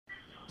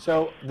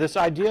So this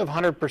idea of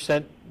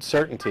 100%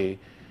 certainty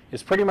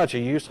is pretty much a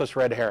useless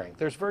red herring.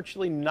 There's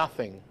virtually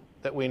nothing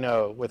that we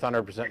know with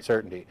 100%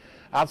 certainty.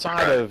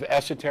 Outside of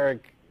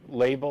esoteric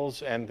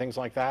labels and things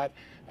like that,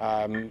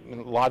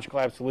 logical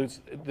absolutes,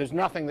 there's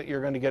nothing that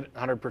you're going to get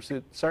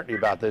 100% certainty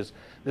about this.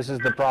 This is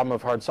the problem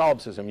of hard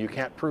solipsism. You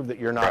can't prove that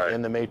you're not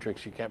in the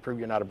matrix. You can't prove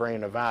you're not a brain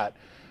in a vat.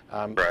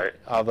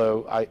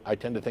 Although I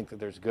tend to think that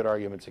there's good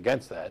arguments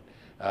against that,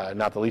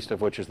 not the least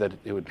of which is that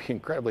it would be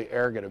incredibly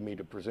arrogant of me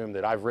to presume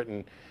that I've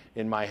written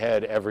in my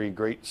head every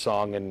great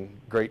song and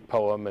great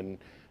poem and,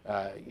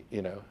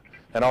 you know,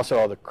 and also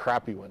all the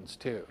crappy ones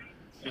too,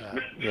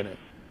 you know.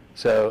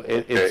 So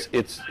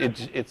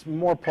it's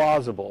more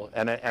plausible,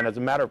 and as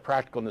a matter of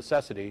practical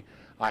necessity,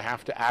 I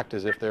have to act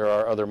as if there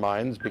are other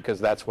minds because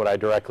that's what I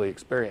directly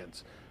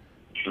experience.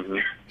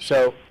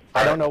 So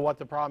I don't know what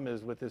the problem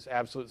is with this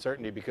absolute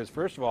certainty, because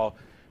first of all,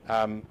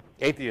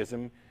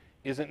 atheism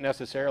isn't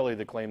necessarily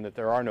the claim that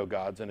there are no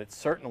gods, and it's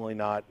certainly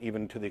not,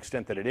 even to the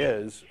extent that it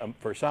is,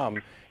 for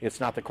some, it's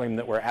not the claim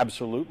that we're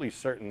absolutely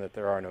certain that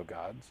there are no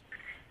gods.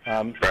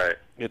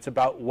 It's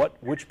about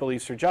which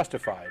beliefs are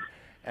justified.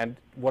 And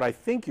what I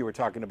think you were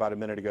talking about a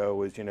minute ago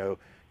was, you know,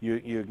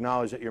 you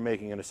acknowledge that you're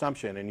making an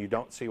assumption and you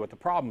don't see what the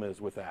problem is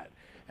with that.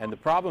 And the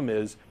problem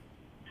is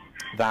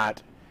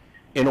that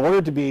in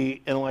order to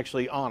be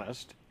intellectually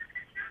honest,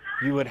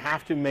 you would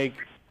have to make,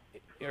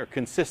 or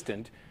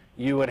consistent,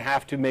 you would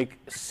have to make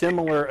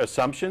similar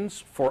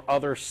assumptions for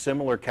other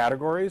similar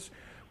categories,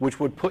 which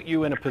would put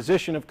you in a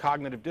position of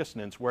cognitive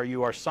dissonance where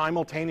you are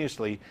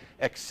simultaneously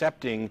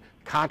accepting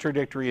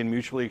contradictory and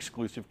mutually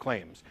exclusive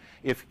claims.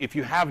 If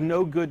you have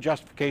no good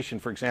justification,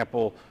 for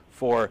example,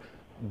 for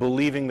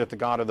believing that the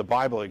God of the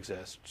Bible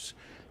exists,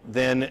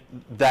 then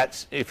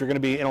that's, if you're going to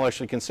be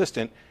intellectually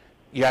consistent,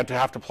 you have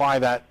to apply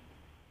that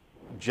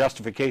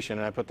justification,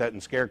 and I put that in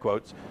scare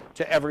quotes,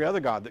 to every other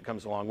God that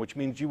comes along, which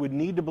means you would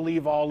need to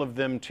believe all of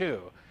them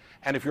too.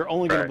 And if you're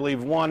only going to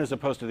believe one as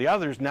opposed to the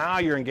others, now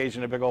you're engaged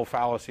in a big old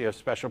fallacy of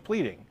special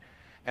pleading.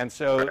 And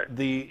so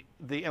the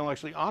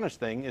intellectually honest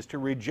thing is to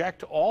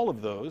reject all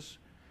of those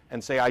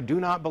and say, I do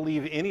not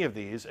believe any of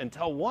these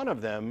until one of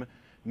them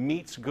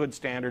meets good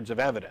standards of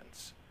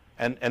evidence.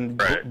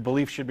 And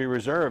belief should be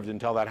reserved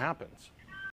until that happens.